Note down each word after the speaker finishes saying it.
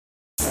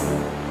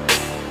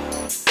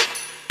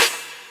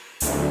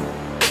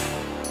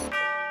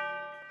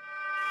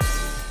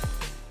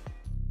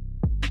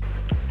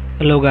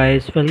Hello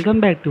guys, welcome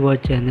back to our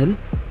channel.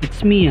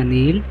 It's me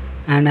Anil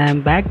and I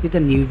am back with a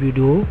new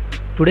video.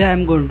 Today I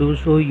am going to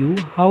show you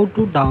how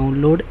to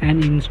download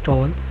and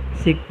install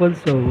SQL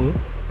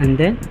Server and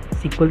then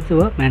SQL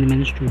Server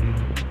Management Studio.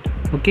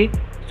 Okay,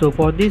 so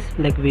for this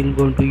we're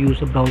going to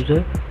use a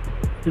browser.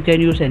 You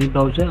can use any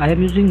browser. I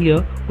am using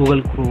here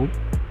Google Chrome.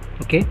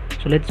 Okay,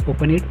 so let's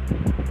open it.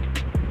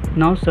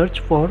 Now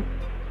search for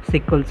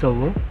SQL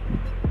Server.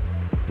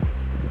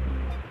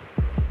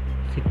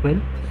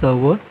 SQL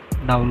Server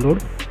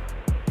download.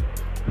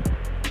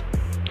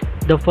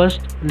 The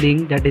first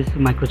link, that is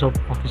Microsoft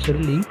official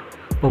link,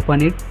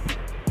 open it.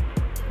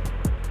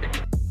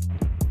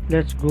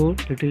 Let's go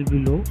little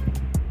below.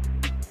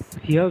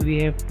 Here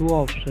we have two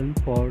options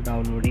for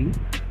downloading.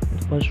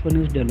 The first one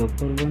is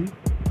developer one,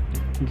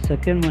 the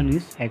second one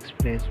is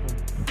express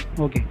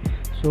one. Okay,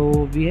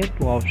 so we have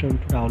two options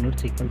to download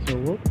SQL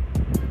Server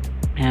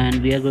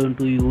and we are going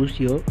to use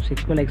here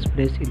SQL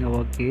Express in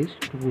our case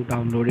to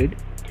download it.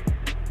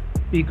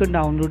 You can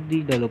download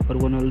the developer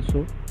one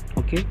also.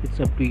 Okay, it's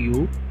up to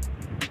you.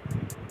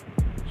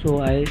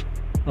 So I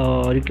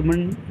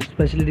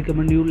especially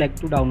recommend you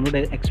to download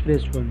an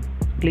express one.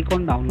 Click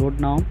on download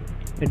now.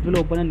 It will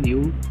open a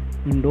new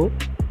window.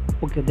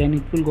 Okay, then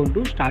it will go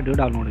to start your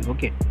downloading.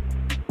 Okay,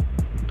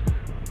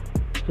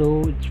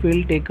 so it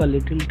will take a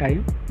little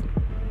time.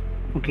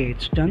 Okay,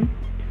 it's done.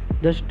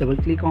 Just double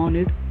click on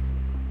it.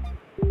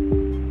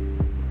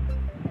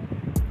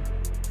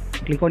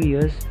 Click on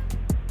yes.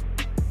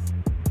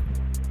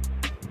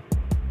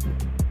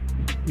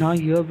 Now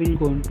here we're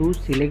going to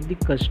select the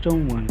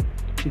custom one,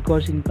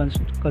 because in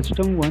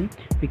custom one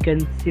we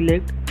can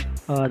select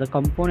the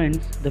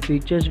components, the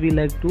features we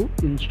like to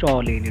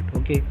install in it.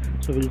 Okay,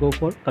 so we'll go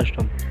for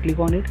custom. Click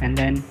on it and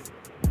then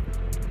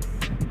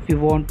if you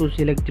want to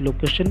select the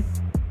location,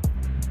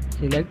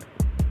 select.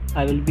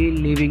 I will be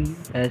leaving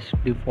as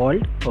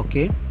default.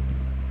 Okay,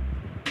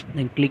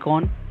 then click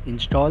on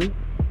install.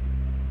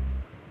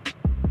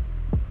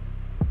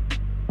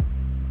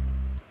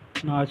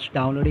 Now it's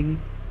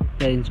downloading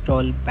the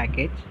install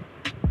package.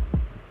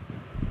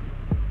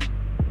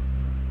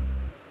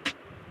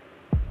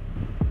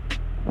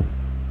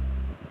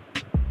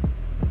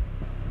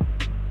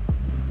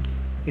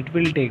 It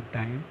will take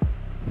time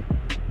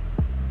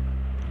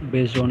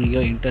based on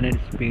your internet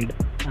speed.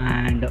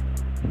 And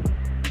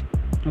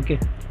okay,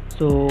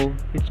 so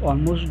it's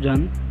almost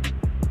done.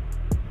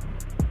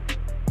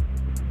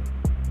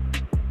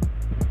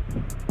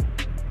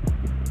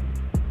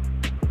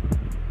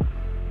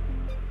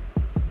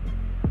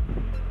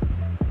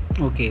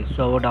 Okay,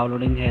 so our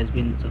downloading has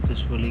been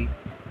successfully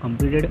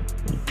completed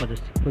for the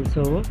SQL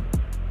Server.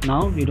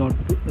 Now we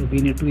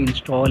need to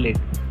install it.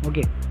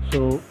 Okay,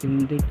 so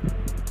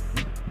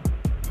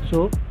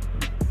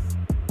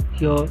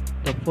here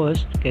the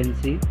first, can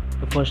see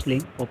the first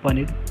link, open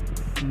it,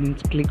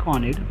 means click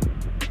on it.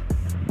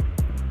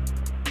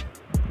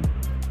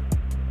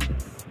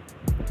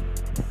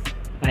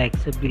 I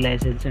accept the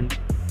license and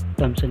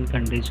terms and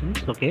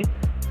conditions. Okay,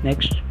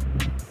 next.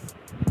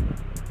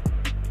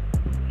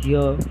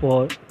 Here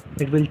for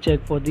it will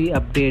check for the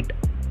update.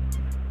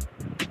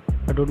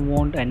 I don't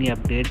want any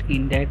update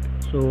in that,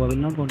 so I will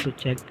not want to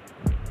check.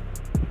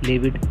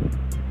 Leave it.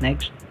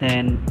 Next,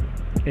 then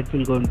it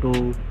will going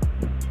to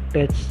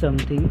test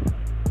something.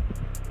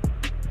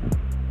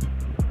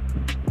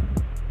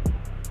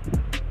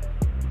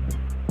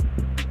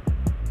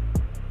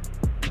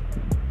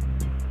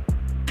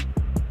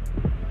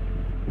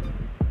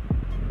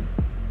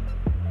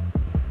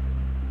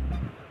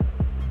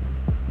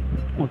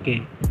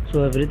 Okay,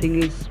 so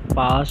everything is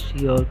passed.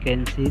 Here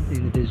can see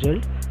in the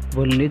result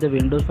only the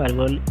Windows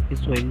firewall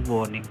is showing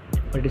warning,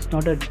 but it's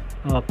not a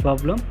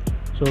problem,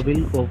 so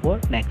we'll go for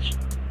next.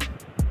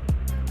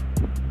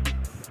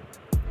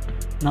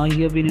 Now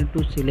here we need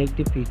to select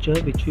the feature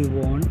which we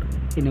want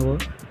in our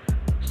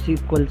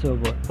SQL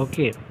Server.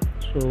 Okay,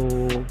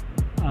 so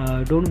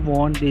don't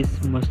want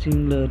this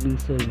machine learning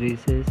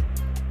services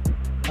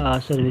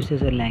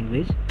and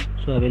language,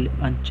 so I will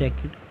uncheck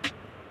it.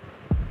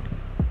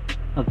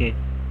 Okay,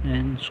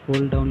 and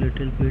scroll down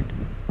little bit.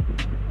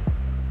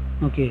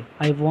 Okay,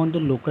 I want the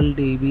local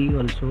DB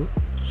also,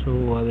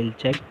 so I will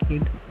check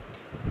it.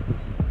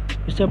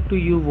 It's up to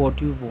you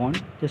what you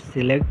want. Just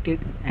select it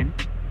and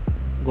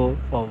go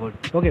forward.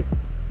 Okay,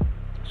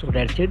 so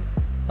that's it.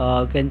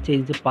 You can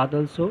change the path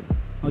also.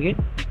 Okay,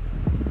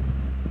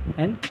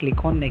 and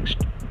click on next.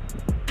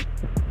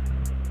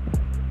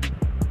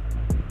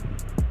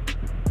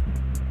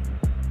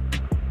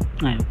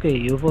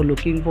 Okay, if you're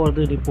looking for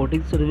the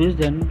reporting service,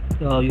 then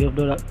you have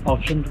the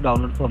option to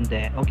download from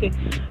there. Okay,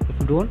 if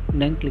you don't,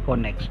 then click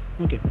on next.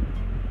 Okay,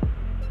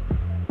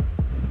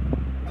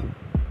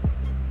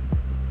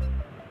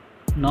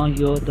 now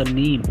here the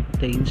name,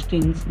 the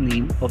instance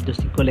name of the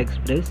SQL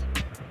Express,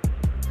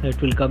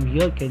 it will come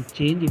here. You can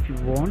change if you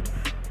want.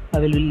 I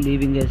will be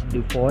leaving as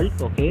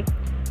default. Okay,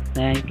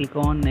 then click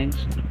on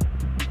next.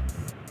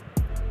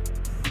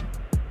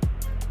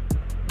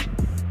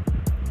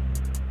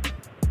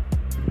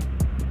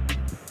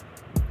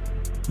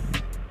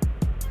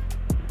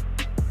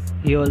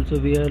 Here also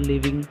we are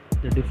leaving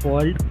the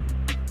default.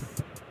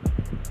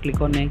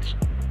 Click on next.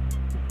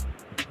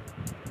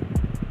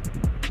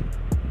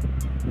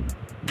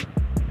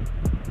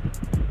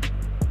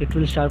 It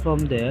will start from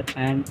there,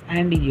 and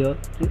here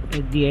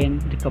at the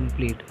end the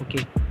complete.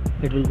 Okay,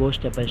 it will go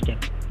step by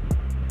step.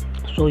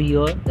 So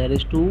here there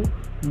is two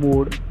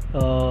mode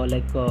for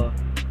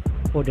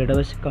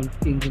database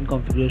engine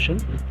configuration.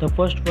 The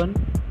first one,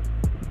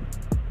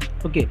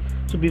 okay,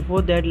 so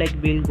before that, like,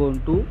 we'll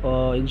going to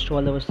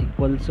install our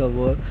SQL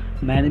Server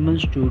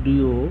Management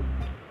Studio,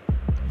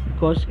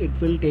 because it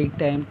will take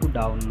time to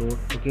download.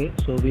 Okay,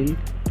 so we'll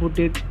put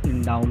it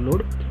in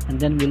download and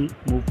then we'll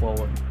move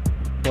forward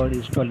for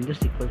installing the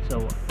SQL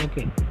Server.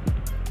 Okay,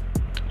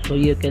 so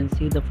you can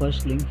see the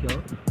first link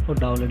here for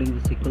downloading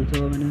the SQL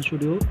Server Management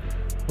Studio.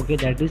 Okay,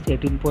 that is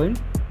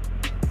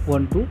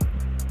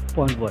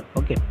 18.12.1.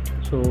 okay,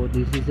 so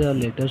this is the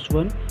latest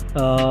one.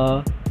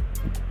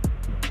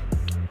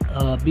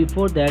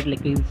 Before that,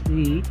 like you can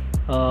see,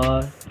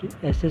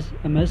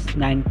 SSMS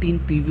 19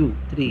 preview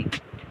 3,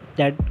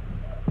 that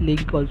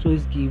link also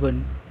is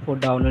given for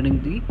downloading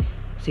the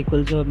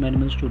SQL Server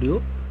Management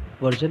Studio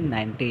version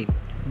 19,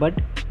 but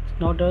it's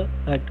not a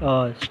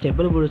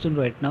stable version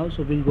right now,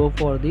 so we'll go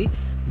for the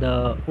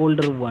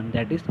older one,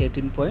 that is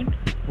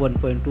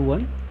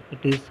 18.1.21. it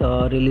is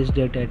release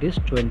date, that is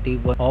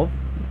 21 of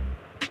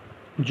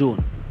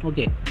June.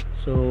 Okay,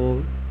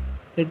 so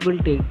it will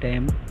take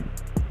time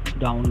to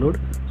download.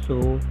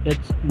 So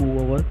let's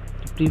move over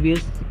to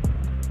previous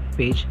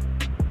page.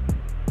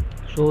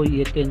 So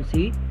you can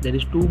see there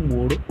is two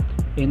mode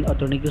in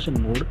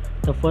authentication mode.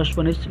 The first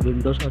one is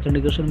Windows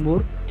authentication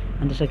mode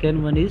and the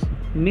second one is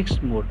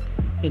mixed mode.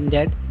 In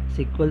that,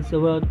 SQL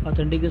Server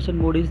authentication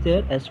mode is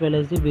there, as well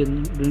as the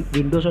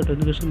Windows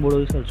authentication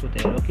mode is also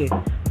there. Okay,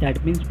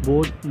 that means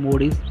both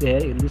mode is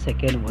there in the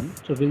second one.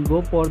 So we'll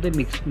go for the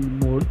mixed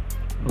mode.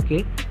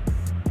 Okay,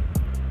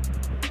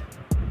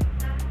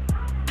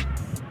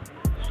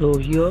 so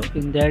here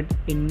in that,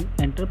 in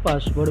enter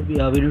password, we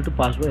need to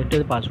enter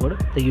the password.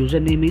 The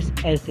username is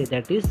SA,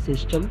 that is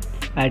system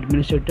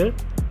administrator.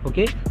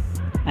 Okay,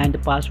 and the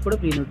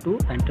password, we need to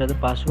enter the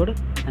password,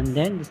 and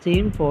then the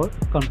same for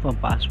confirm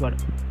password.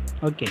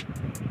 Okay,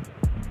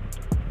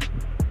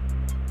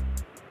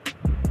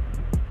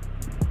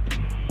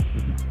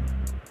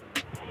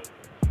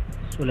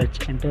 so let's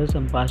enter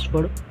some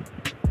password,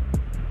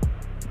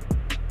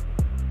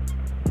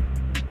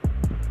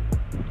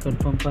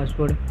 confirm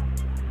password.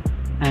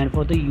 And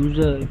for the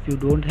user, if you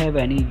don't have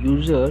any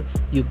user,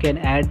 you can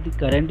add the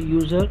current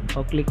user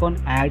or click on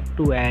add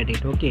to add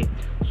it. Okay,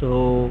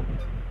 so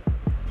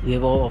we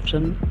have an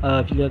option.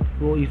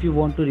 If you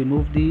want to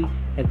remove the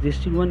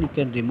existing one, you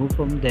can remove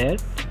from there.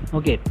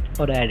 Okay,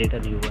 or add it a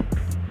new one.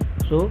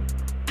 So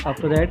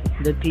after that,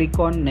 then click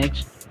on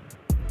next.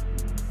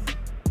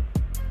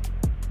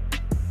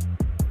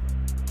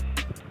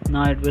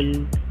 Now it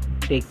will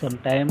take some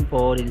time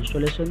for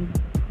installation.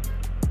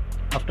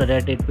 After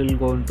that, it will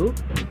go into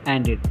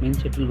and it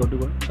means it will go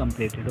to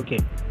completed. Okay,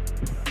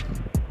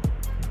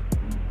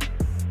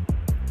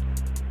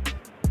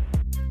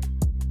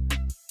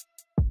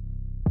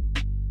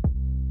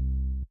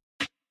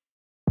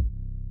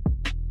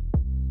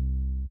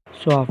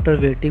 so after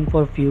waiting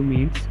for a few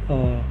minutes,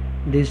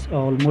 this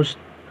almost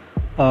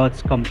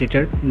it's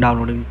completed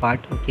downloading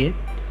part. Okay,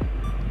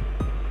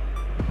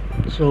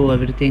 so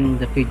everything,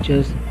 the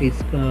features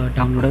is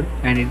downloaded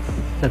and it's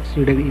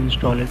succeeded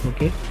installed.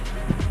 Okay,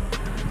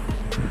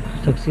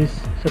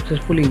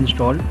 successfully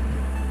installed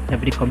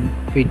every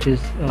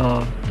features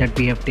that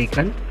we have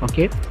taken.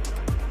 Okay,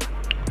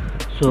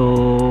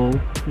 so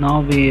now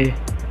we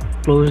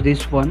close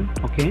this one.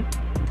 Okay,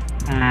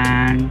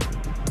 and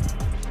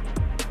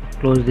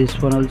close this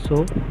one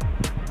also.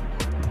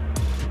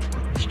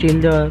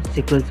 Still the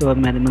SQL Server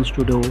Management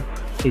Studio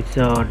is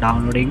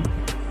downloading.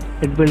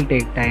 It will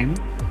take time,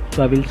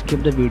 so I will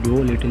skip the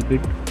video a little bit.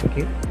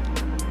 Okay,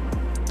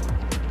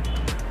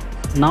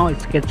 now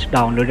it gets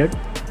downloaded.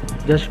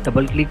 Just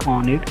double click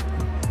on it,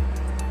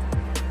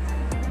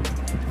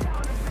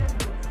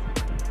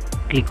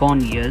 click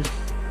on yes,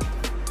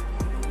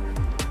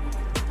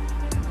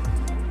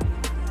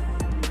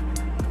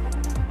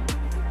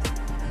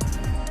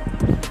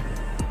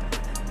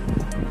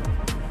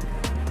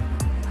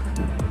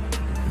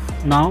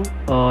 now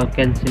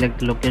can select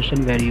the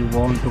location where you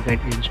want to get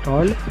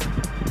installed,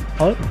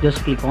 or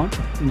just click on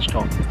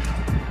install.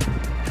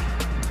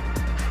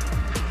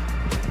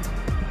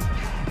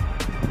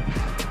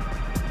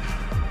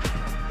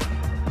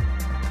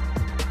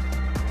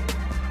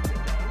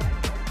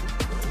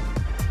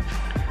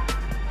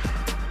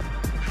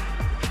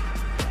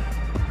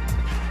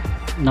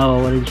 Now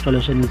our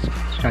installation is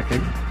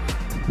started.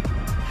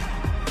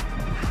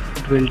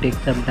 It will take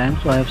some time,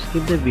 so I have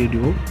skipped the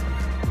video.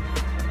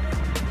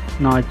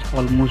 Now it's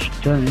almost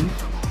done.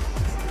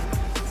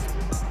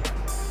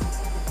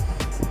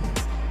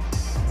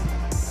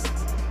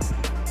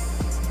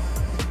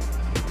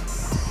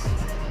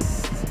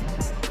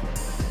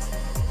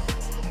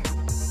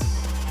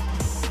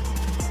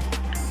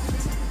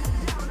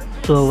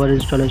 So our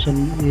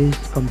installation is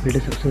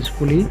completed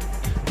successfully.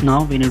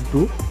 Now we need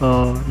to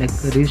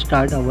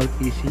restart our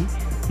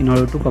PC in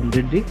order to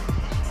complete the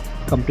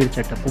complete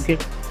setup. Okay,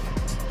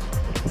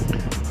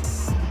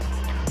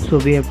 so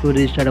we have to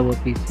restart our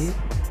PC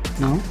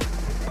now.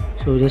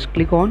 So just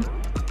click on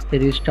the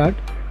restart.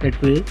 That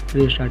will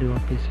restart your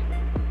PC.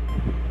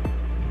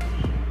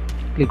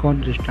 Click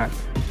on restart.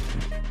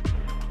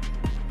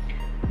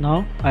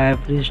 Now I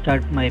have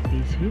restarted my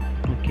PC.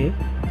 Okay,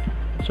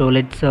 so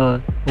let's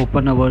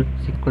open our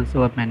SQL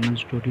Server Management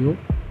Studio.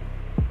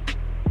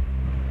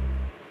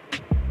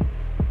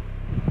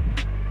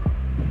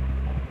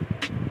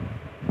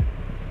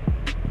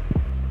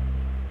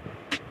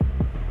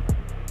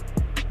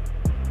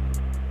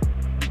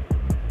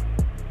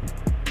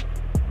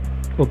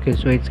 Okay,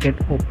 so it's get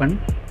open.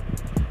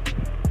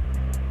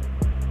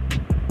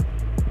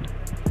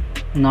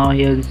 Now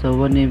here the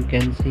server name,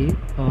 can see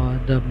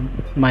the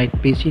my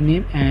PC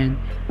name and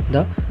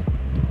the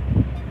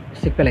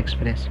SQL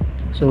Express.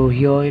 So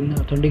here in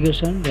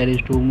authentication there is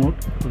two mode,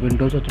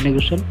 Windows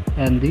authentication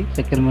and the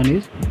second one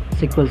is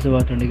SQL Server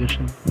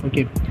authentication.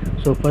 Okay,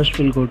 so first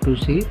we'll go to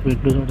see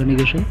Windows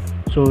authentication.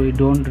 So you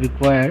don't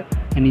require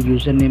any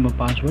username or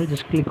password,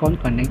 just click on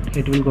connect.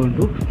 It will going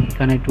to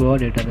connect to our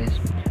database.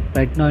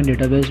 Right now in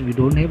database we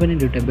don't have any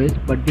database,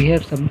 but we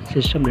have some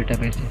system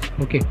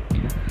databases. Okay,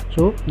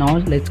 so now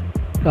let's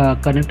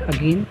connect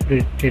again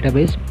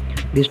database.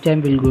 This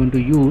time we're going to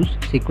use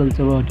SQL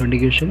Server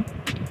authentication.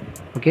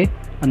 Okay,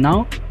 and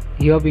now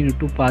here we need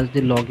to pass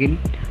the login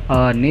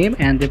name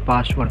and the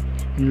password.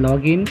 In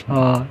login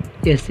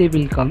SA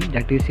will come,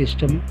 that is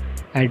system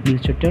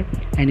administrator,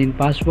 and in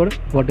password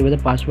whatever the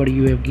password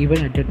you have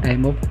given at the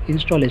time of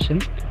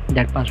installation,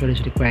 that password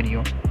is required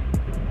here.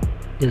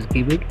 Just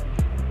give it,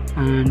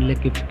 and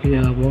like if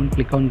you want,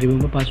 click on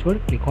remember password,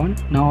 click on.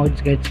 Now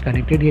it gets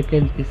connected. You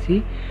can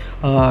see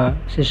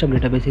system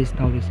database is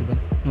now visible.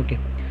 Okay,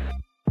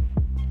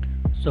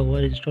 so our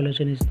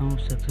installation is now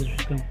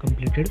successfully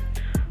completed.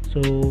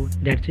 So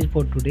that's it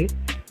for today.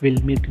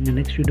 We'll meet in the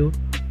next video.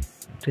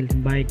 Till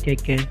then, bye,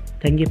 take care.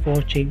 Thank you for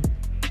watching.